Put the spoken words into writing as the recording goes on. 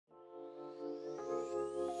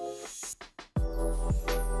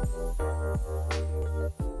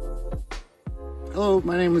Hello,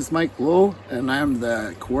 my name is Mike Lowe, and I'm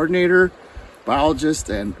the coordinator, biologist,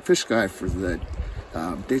 and fish guide for the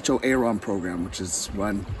Dehcho A-ROM program, which is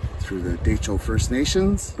run through the Dehcho First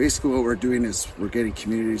Nations. Basically what we're doing is we're getting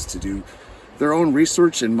communities to do their own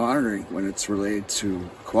research and monitoring when it's related to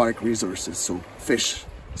aquatic resources, so fish.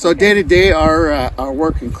 So day to day, our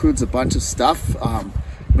work includes a bunch of stuff,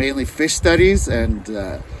 mainly fish studies and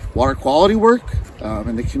water quality work.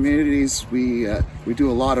 In the communities, we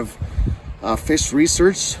do a lot of fish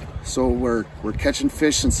research. So we're catching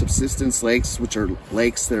fish in subsistence lakes, which are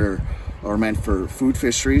lakes that are meant for food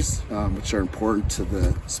fisheries, which are important to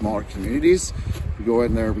the smaller communities. We go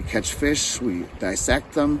in there, we catch fish, we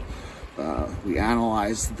dissect them, we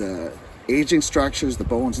analyze the aging structures, the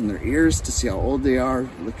bones in their ears to see how old they are,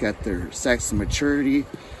 look at their sex and maturity,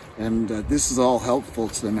 and this is all helpful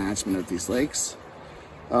to the management of these lakes.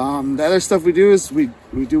 The other stuff we do is we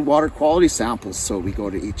do water quality samples. So we go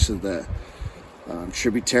to each of the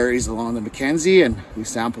tributaries along the Mackenzie and we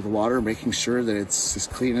sample the water, making sure that it's as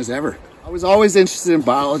clean as ever. I was always interested in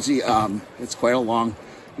biology. It's quite a long,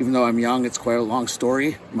 even though I'm young, it's quite a long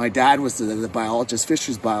story. My dad was the biologist,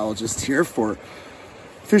 fisheries biologist here for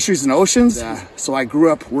Fisheries and Oceans. So I grew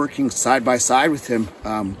up working side by side with him,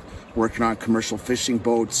 working on commercial fishing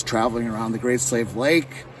boats, traveling around the Great Slave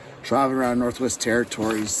Lake, traveling around Northwest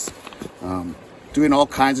Territories, doing all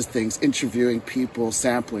kinds of things, interviewing people,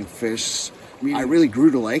 sampling fish. I really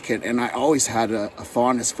grew to like it, and I always had a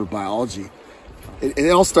fondness for biology.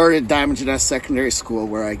 It all started at Diamond Jeunesse Secondary School,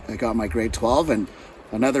 where I got my grade 12, and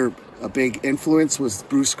a big influence was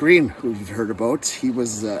Bruce Green, who you've heard about. He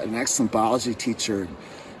was an excellent biology teacher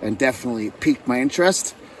and definitely piqued my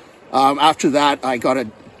interest. After that, I got a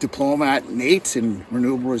diploma at NAIT in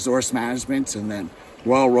Renewable Resource Management, and then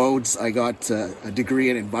Royal Roads, I got a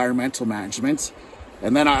degree in environmental management.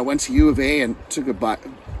 And then I went to U of A and took a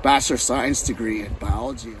Bachelor of Science degree in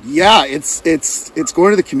biology. Yeah, it's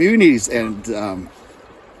going to the communities and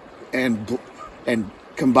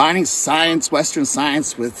combining science, Western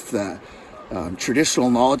science, with traditional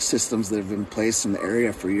knowledge systems that have been in place in the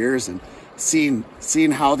area for years, and seeing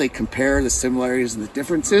how they compare the similarities and the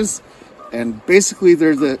differences. And basically,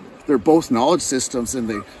 they're both knowledge systems,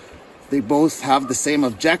 and they both have the same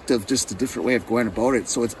objective, just a different way of going about it.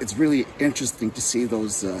 So it's really interesting to see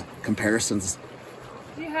those comparisons.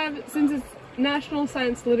 Do you have, since it's National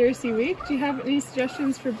Science Literacy Week, do you have any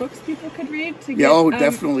suggestions for books people could read to get? Yeah,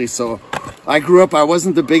 definitely. So I grew up, I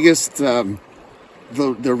wasn't the biggest the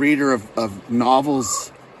reader of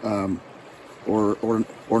novels or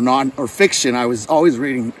fiction. I was always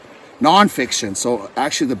reading non-fiction. So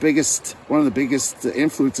actually one of the biggest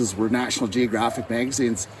influences were National Geographic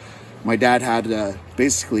magazines. My dad had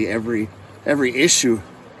basically every issue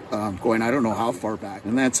going, I don't know how far back.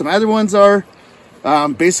 And then some other ones are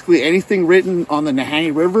basically anything written on the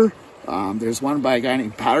Nahanni River. There's one by a guy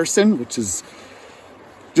named Patterson, which is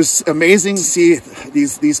just amazing to see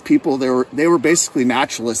these people. They were basically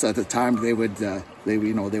naturalists at the time. They would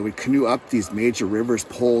canoe up these major rivers,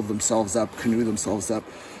 pole themselves up, canoe themselves up,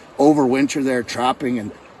 overwinter there, trapping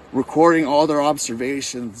and recording all their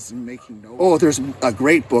observations and making notes. Oh, there's a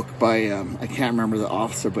great book by I can't remember the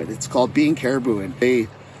author, but it's called Being Caribou, and they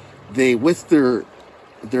with their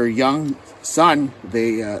young son,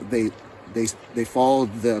 they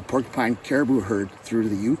followed the porcupine caribou herd through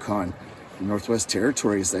the Yukon, the Northwest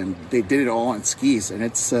Territories, and they did it all on skis. And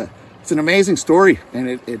it's an amazing story, and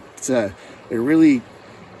it really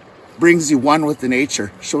brings you one with the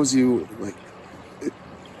nature. Shows you, like,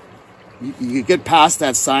 you get past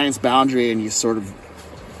that science boundary and you sort of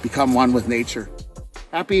become one with nature.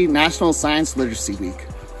 Happy National Science Literacy Week.